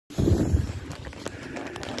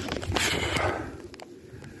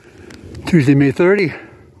Tuesday, May 30.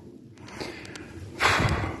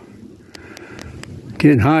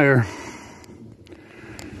 Getting higher.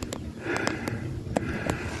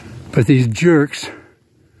 But these jerks,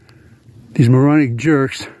 these moronic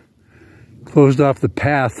jerks, closed off the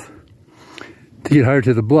path to get higher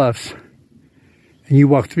to the bluffs. And you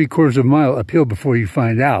walk 3/4 of a mile uphill before you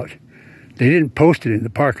find out. They didn't post it in the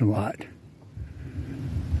parking lot.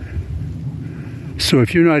 So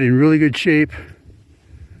if you're not in really good shape,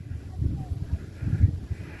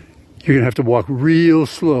 you're gonna have to walk real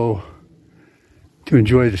slow to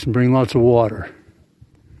enjoy this and bring lots of water.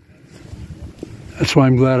 That's why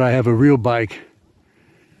I'm glad I have a real bike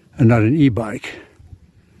and not an e-bike,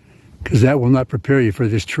 because that will not prepare you for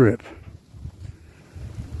this trip.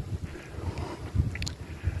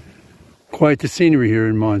 Quite the scenery here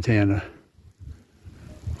in Montana.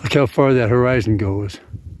 Look how far that horizon goes.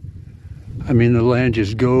 I mean, the land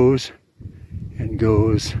just goes and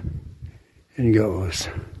goes and goes.